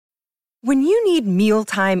When you need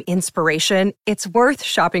mealtime inspiration, it's worth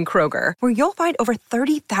shopping Kroger, where you'll find over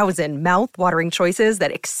 30,000 mouth-watering choices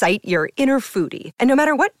that excite your inner foodie. And no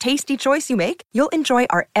matter what tasty choice you make, you'll enjoy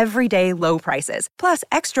our everyday low prices, plus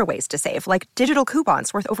extra ways to save, like digital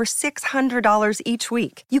coupons worth over $600 each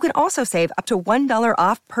week. You can also save up to $1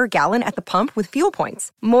 off per gallon at the pump with fuel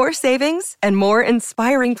points. More savings and more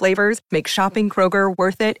inspiring flavors make shopping Kroger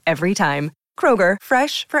worth it every time. Kroger,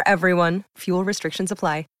 fresh for everyone. Fuel restrictions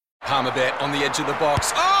apply. Palmerbet on the edge of the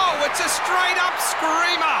box. Oh, it's a straight-up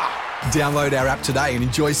screamer! Download our app today and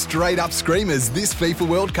enjoy straight-up screamers this FIFA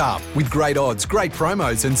World Cup with great odds, great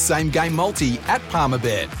promos and same-game multi at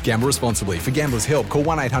Palmerbet. Gamble responsibly. For Gamblers' Help, call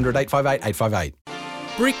 1-800-858-858.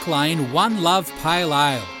 Brick Lane One Love Pale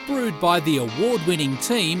Ale, brewed by the award-winning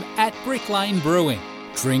team at Brick Lane Brewing.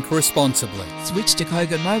 Drink responsibly. Switch to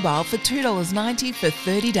Kogan Mobile for $2.90 for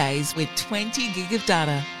 30 days with 20 gig of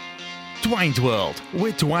data. Dwayne's World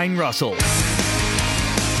with Dwayne Russell.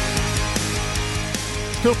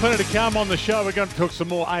 Still plenty to come on the show. We're going to talk some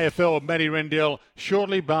more AFL with Matty Rendell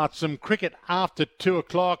shortly, but some cricket after 2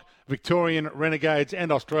 o'clock. Victorian Renegades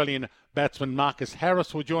and Australian batsman Marcus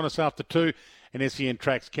Harris will join us after 2, and SEN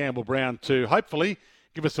Tracks Campbell Brown to hopefully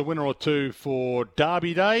give us a winner or two for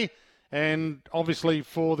Derby Day, and obviously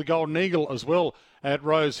for the Golden Eagle as well at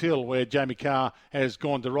Rose Hill, where Jamie Carr has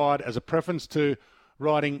gone to ride as a preference to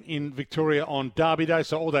riding in Victoria on Derby Day.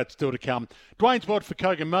 So all that's still to come. Dwayne's World for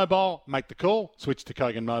Kogan Mobile. Make the call. Switch to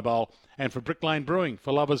Kogan Mobile. And for Brick Lane Brewing,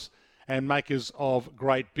 for lovers and makers of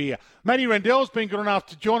great beer. Matty Rendell's been good enough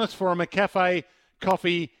to join us for a McCafe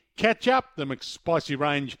coffee catch-up. The McSpicy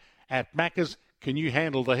range at Macca's. Can you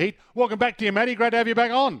handle the heat? Welcome back to you, Matty. Great to have you back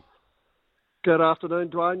on. Good afternoon,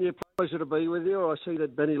 Dwayne. Yeah, pleasure to be with you. I see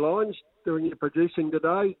that Benny Lyons doing your producing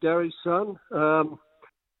today, Gary's son.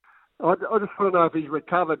 I just want to know if he's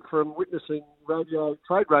recovered from witnessing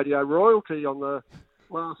trade radio royalty on the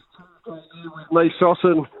last Tuesday year with me, Sauce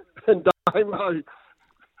and Damo.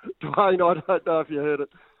 Dwayne, I don't know if you heard it.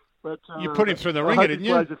 But, you put him through the ringer, didn't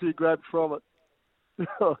you? He plays a few grabs from it.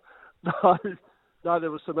 No, there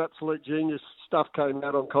was some absolute genius stuff came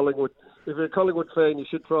out on Collingwood. If you're a Collingwood fan, you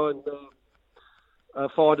should try and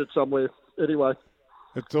find it somewhere. Anyway.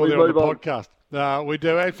 It's all there on the podcast. We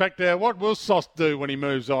do. In fact, what will Sauce do when he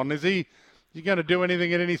moves on? Is he going to do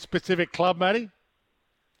anything at any specific club, Matty?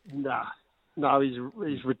 No, he's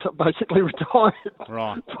basically retired.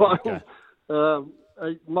 Right. Okay.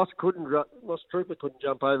 Moss Trooper couldn't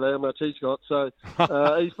jump over how much he's got, so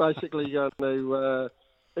he's basically going to.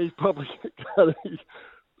 He's probably going to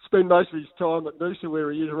spend most of his time at Noosa,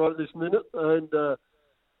 where he is right at this minute,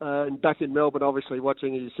 and back in Melbourne, obviously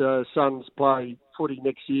watching his sons play footy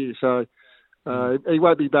next year. So. He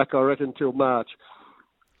won't be back, I reckon, until March.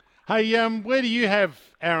 Hey, where do you have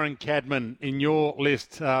Aaron Cadman in your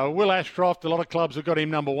list? Will Ashcroft, a lot of clubs have got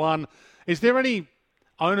him number one. Is there any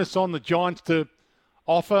onus on the Giants to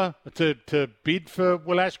offer, to bid for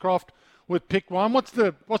Will Ashcroft with pick one? What's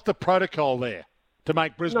the protocol there to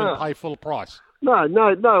make Brisbane pay full price? No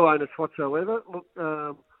onus whatsoever. Look,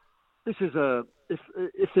 this is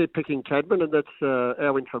if they're picking Cadman, and that's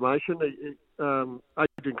our information.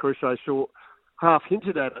 Adrian Crusoe half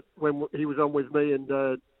hinted at it when he was on with me and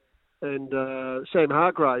Sam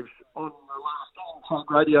Hargraves on the last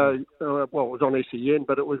radio. It was on SEN,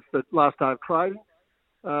 but it was the last day of trading.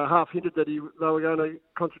 Half hinted that they were going to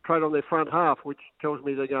concentrate on their front half, which tells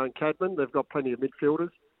me they're going Cadman. They've got plenty of midfielders.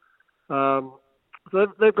 So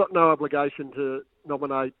they've got no obligation to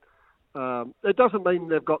nominate. It doesn't mean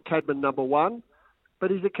they've got Cadman number one, but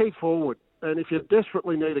he's a key forward. And if you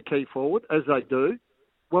desperately need a key forward, as they do,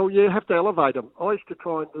 well, you have to elevate them. I used to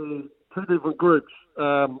try and do two different groups,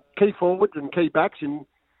 key forwards and key backs in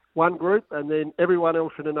one group, and then everyone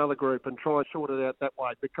else in another group, and try and sort it out that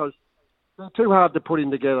way, because they're too hard to put in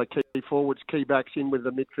together, key forwards, key backs in with the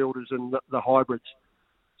midfielders and the hybrids.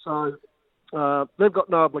 So they've got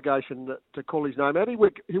no obligation to call his name out. He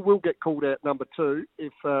will get called out number two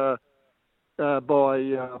by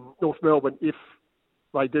North Melbourne if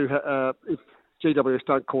they do if GWS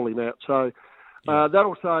don't call him out. So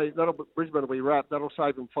Brisbane will be wrapped. That'll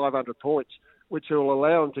save them 500 points, which will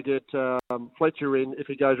allow him to get Fletcher in if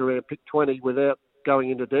he goes around pick 20 without going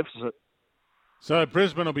into deficit. So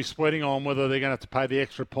Brisbane will be sweating on whether they're going to have to pay the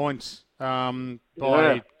extra points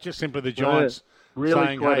by just simply the Giants really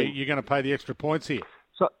saying, sweating. hey, you're going to pay the extra points here.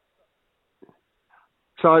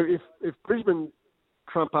 So if Brisbane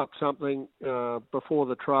trump up something before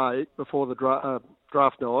the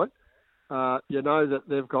draft night, you know that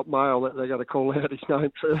they've got mail that they're going to call out his name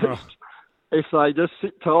first. If they just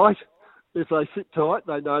sit tight if they sit tight,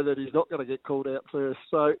 they know that he's not going to get called out first.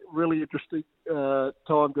 So really interesting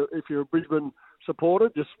time if you're a Brisbane supporter,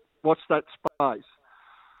 just watch that space.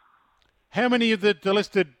 How many of the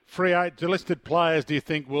delisted players do you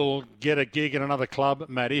think will get a gig at another club,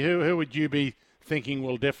 Matty? Who would you be thinking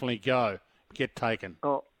will definitely get taken?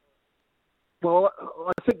 Oh, well,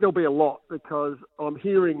 I think there'll be a lot because I'm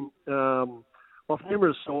hearing off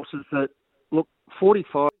numerous sources that, look,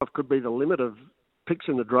 45 could be the limit of picks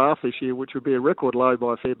in the draft this year, which would be a record low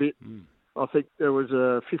by a fair bit. I think there was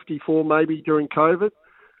 54 maybe during COVID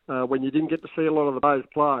when you didn't get to see a lot of the players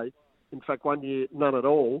play. In fact, one year, none at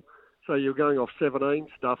all. So you're going off 17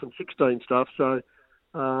 stuff and 16 stuff. So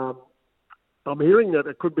I'm hearing that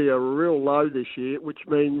it could be a real low this year, which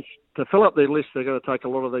means to fill up their list, they're going to take a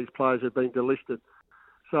lot of these players who've been delisted.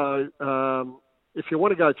 So if you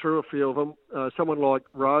want to go through a few of them, someone like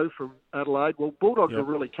Rowe from Adelaide, well, Bulldogs are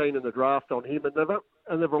really keen in the draft on him,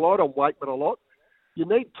 and they've relied on Wakeman a lot. You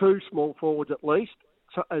need 2 small forwards at least,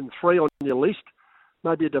 and 3 on your list.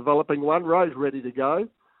 Maybe a developing one. Rowe's ready to go.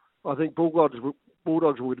 I think Bulldogs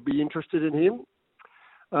would be interested in him.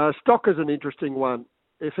 Stocker's an interesting one.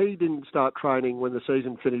 If he didn't start training when the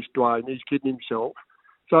season finished, Dwayne, he's kidding himself.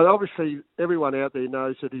 So obviously everyone out there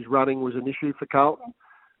knows that his running was an issue for Carlton.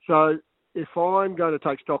 So if I'm going to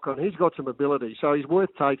take Stocker on, he's got some ability, so he's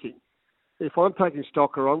worth taking. If I'm taking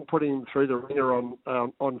Stocker, I'm putting him through the ringer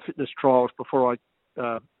on fitness trials before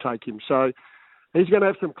I take him. So he's going to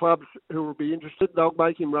have some clubs who will be interested. They'll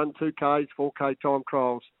make him run 2Ks, 4K time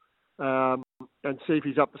trials and see if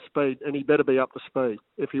he's up to speed, and he better be up to speed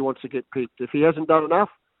if he wants to get picked. If he hasn't done enough,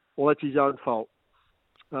 well, that's his own fault.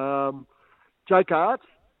 Jake Arts,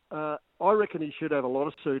 I reckon he should have a lot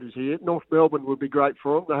of suitors here. North Melbourne would be great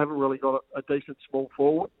for him. They haven't really got a decent small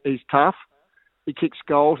forward. He's tough. He kicks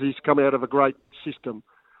goals. He's come out of a great system.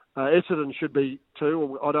 Essendon should be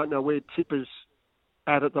too. I don't know where Tipper's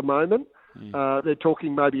at the moment. They're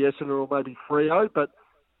talking maybe Essendon or maybe Freo, but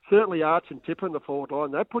certainly Arts and Tipper in the forward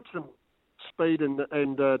line. That puts some speed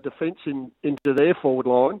and defence into their forward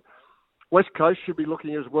line. West Coast should be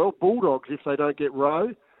looking as well. Bulldogs, if they don't get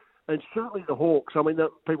Rowe. And certainly the Hawks. I mean,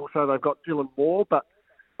 people say they've got Dylan Moore, but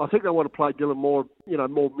I think they want to play Dylan Moore,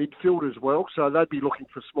 more midfield as well. So they'd be looking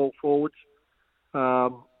for small forwards.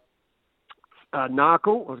 Narkle,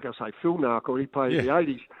 I was going to say Phil Narkle, he played in the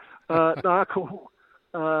 80s.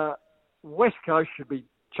 Narkle, West Coast should be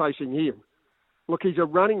chasing him. Look, he's a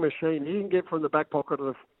running machine. He can get from the back pocket to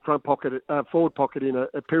the front pocket, forward pocket in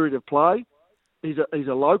a period of play. He's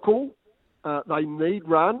a local. They need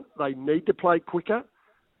run. They need to play quicker.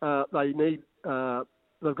 They've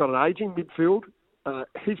got an ageing midfield.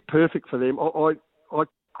 He's perfect for them.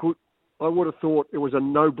 I would have thought it was a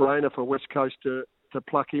no-brainer for West Coast to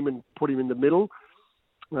pluck him and put him in the middle.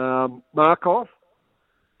 Markov,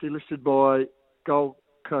 delisted by Gold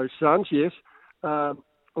Coast Suns, yes.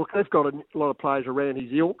 Look, they've got a lot of players around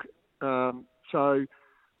his ilk.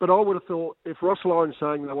 But I would have thought if Ross Lyon's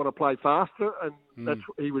saying they want to play faster, and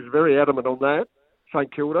he was very adamant on that,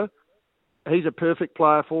 St Kilda, he's a perfect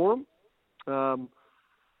player for them.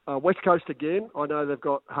 West Coast again, I know they've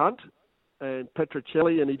got Hunt and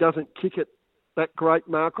Petrocelli, and he doesn't kick it that great,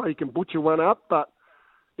 Marco. He can butcher one up, but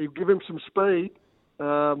he'll give him some speed.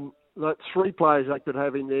 That's 3 players they could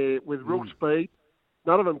have in there with real speed.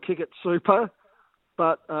 None of them kick it super.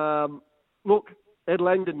 But, look, Ed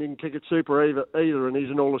Langdon didn't kick it super either, and he's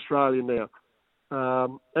an All-Australian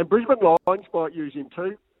now. And Brisbane Lions might use him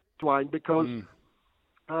too, Dwayne, because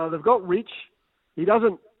they've got Rich. He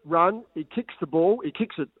doesn't run. He kicks the ball. He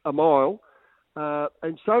kicks it a mile.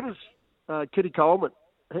 And so does Kitty Coleman.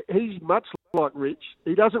 He's much like Rich.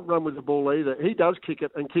 He doesn't run with the ball either. He does kick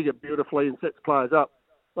it and kick it beautifully and sets players up.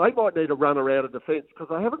 They might need a runner out of defence because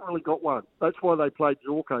they haven't really got one. That's why they played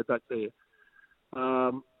Zorko back there.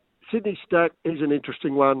 Sydney Stack is an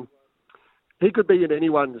interesting one. He could be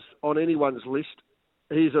on anyone's list.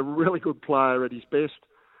 He's a really good player at his best.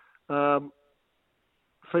 For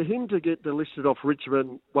him to get delisted off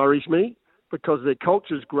Richmond worries me because their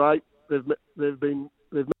culture's great. They've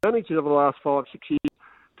managed over the last 5-6 years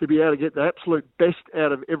to be able to get the absolute best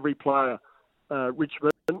out of every player.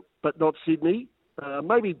 Richmond, but not Sydney.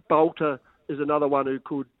 Maybe Bolter is another one who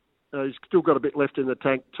could. He's still got a bit left in the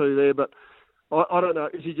tank too there, but I don't know.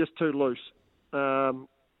 Is he just too loose?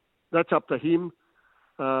 That's up to him.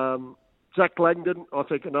 Zach Langdon, I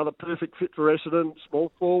think another perfect fit for Essendon.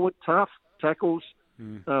 Small forward, tough, tackles.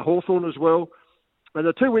 Hawthorn as well. And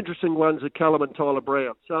the 2 interesting ones are Callum and Tyler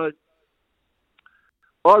Brown. So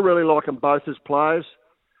I really like them both as players.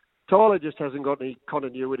 Tyler just hasn't got any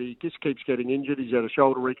continuity. He just keeps getting injured. He's had a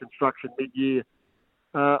shoulder reconstruction mid-year.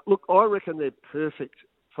 Look, I reckon they're perfect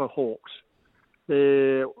for Hawks.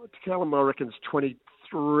 Callum, I reckon, is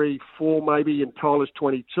 23, 4 maybe, and Tyler's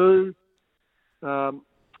 22.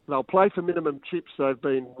 They'll play for minimum chips. They've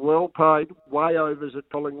been well paid, way overs at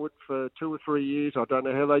Collingwood for 2 or 3 years. I don't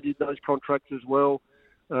know how they did those contracts as well.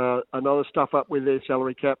 Another stuff up with their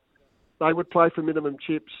salary cap. They would play for minimum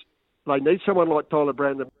chips. They need someone like Tyler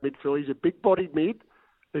Brown, the midfield. He's a big-bodied mid.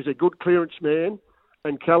 He's a good clearance man.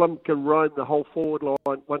 And Callum can roam the whole forward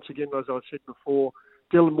line. Once again, as I said before,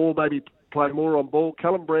 Dylan Moore maybe play more on ball.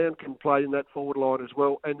 Callum Brown can play in that forward line as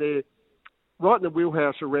well. And they're right in the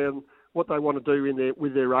wheelhouse around what they want to do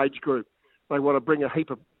with their age group. They want to bring a heap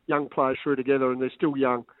of young players through together, and they're still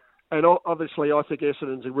young. And obviously, I think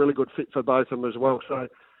Essendon's a really good fit for both of them as well. So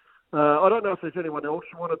I don't know if there's anyone else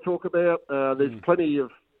you want to talk about. There's plenty of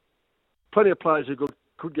players who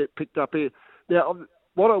could get picked up here. Now,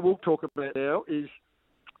 what I will talk about now is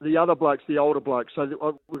the other blokes, the older blokes.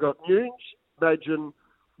 So we've got Nunes, Madgen,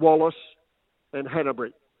 Wallace, and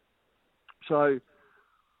Hanbury. So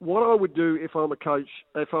what I would do if I'm a coach,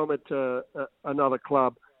 if I'm at another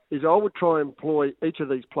club, is I would try and employ each of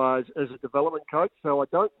these players as a development coach. So I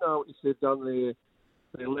don't know if they've done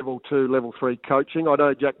their level 2, level 3 coaching. I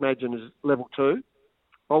know Jack Madgen is level 2.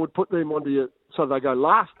 I would put them so they go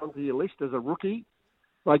last onto your list as a rookie.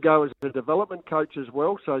 They go as a development coach as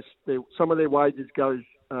well. So some of their wages goes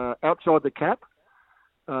outside the cap.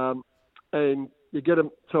 And you get them.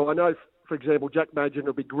 So I know, for example, Jack Madgen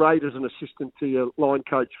will be great as an assistant to your line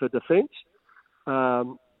coach for defence.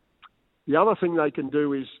 The other thing they can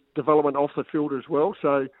do is development off the field as well.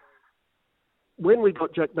 So when we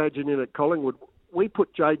got Jack Madgen in at Collingwood, we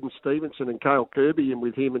put Jaden Stevenson and Cale Kirby in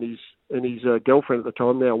with him and his girlfriend at the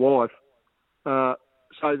time, now wife.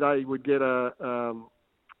 So they would get an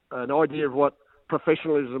idea of what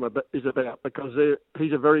professionalism is about, because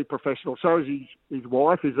he's a very professional. So is his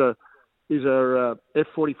wife is a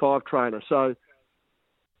F45 trainer. So,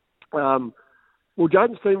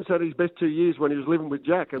 Jaden Stevens had his best 2 years when he was living with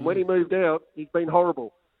Jack, and when he moved out, he's been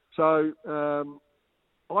horrible. So,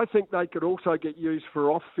 I think they could also get used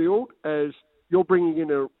for off-field, as you're bringing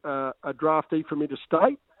in a draftee from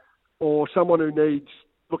interstate or someone who needs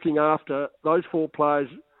looking after. Those 4 players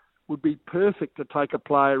would be perfect to take a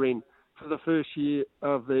player in for the first year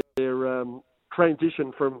of their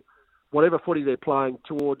transition from whatever footy they're playing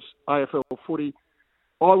towards AFL footy.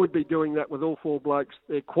 I would be doing that with all 4 blokes.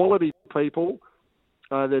 They're quality people.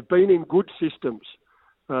 They've been in good systems.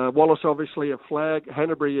 Wallace, obviously, a flag.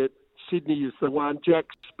 Hanbury at Sydney is the one.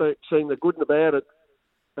 Jack's seen the good and the bad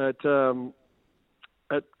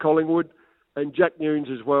at Collingwood. And Jack Nunes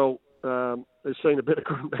as well has seen a bit of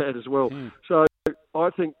good and bad as well. So I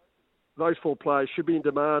think those 4 players should be in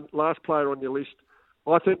demand. Last player on your list,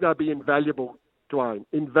 I think they'll be invaluable, Dwayne,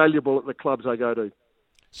 invaluable at the clubs they go to.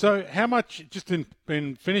 So how much, just in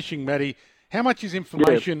finishing, Matty, how much is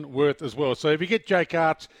information worth as well? So if you get Jake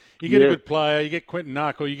Arts, you get a good player, you get Quentin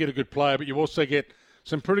Narkle, you get a good player, but you also get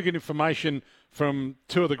some pretty good information from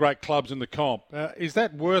 2 of the great clubs in the comp. Is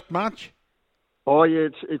that worth much? Oh, yeah,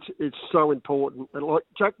 it's so important. And like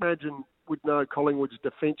Jack Madgen would know Collingwood's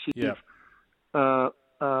defensive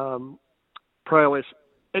prowess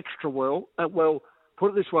extra well. Well,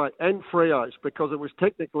 put it this way, and Freo's, because it was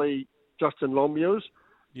technically Justin Longmuir's.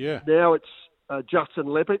 Yeah. Now it's Justin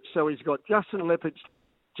Leppich. So he's got Justin Leppich,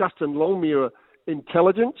 Justin Longmuir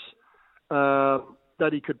intelligence that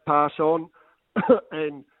he could pass on.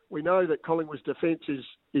 And we know that Collingwood's defence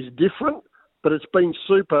is different, but it's been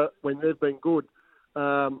super when they've been good.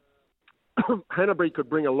 Hanbury could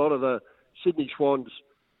bring a lot of the Sydney Swans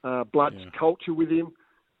Bloods culture with him.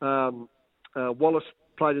 Wallace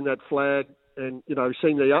played in that flag, and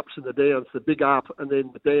seen the ups and the downs, the big up and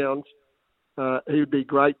then the downs. He would be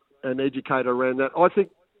great, an educator around that. I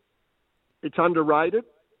think it's underrated.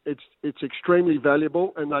 It's extremely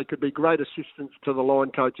valuable, and they could be great assistants to the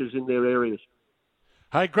line coaches in their areas.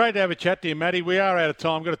 Hey, great to have a chat to you, Matty. We are out of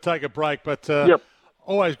time. Got to take a break, but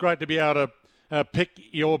always great to be able to pick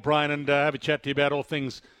your brain and have a chat to you about all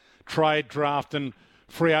things trade, draft, and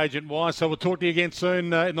free agent-wise. So we'll talk to you again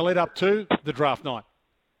soon in the lead-up to the draft night.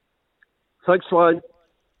 Thanks, Wayne.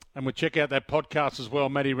 And we'll check out that podcast as well,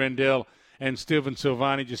 Matty Rendell and Stephen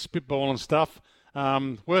Silvani, just spitballing stuff.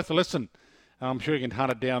 Worth a listen. I'm sure you can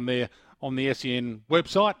hunt it down there on the SEN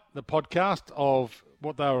website, the podcast of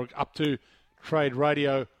what they were up to, Trade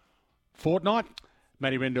Radio Fortnight.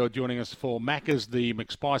 Matty Rendell joining us for Macca's, the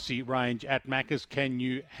McSpicy range at Macca's. Can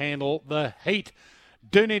you handle the heat?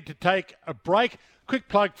 Do need to take a break. Quick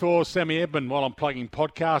plug for Sammy Edmund while I'm plugging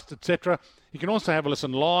podcasts, etc. You can also have a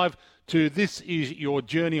listen live to This Is Your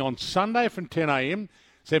Journey on Sunday from 10 a.m.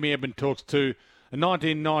 Sammy Edmund talks to a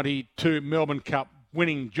 1992 Melbourne Cup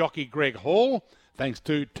winning jockey Greg Hall, thanks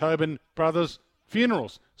to Tobin Brothers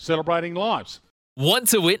Funerals, celebrating lives. Want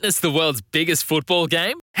to witness the world's biggest football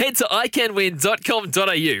game? Head to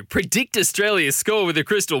iCanWin.com.au, predict Australia's score with a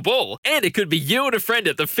crystal ball, and it could be you and a friend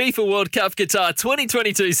at the FIFA World Cup Qatar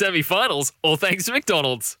 2022 semi-finals, all thanks to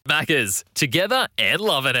McDonald's. Maccas, together and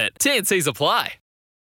loving it. TNCs apply.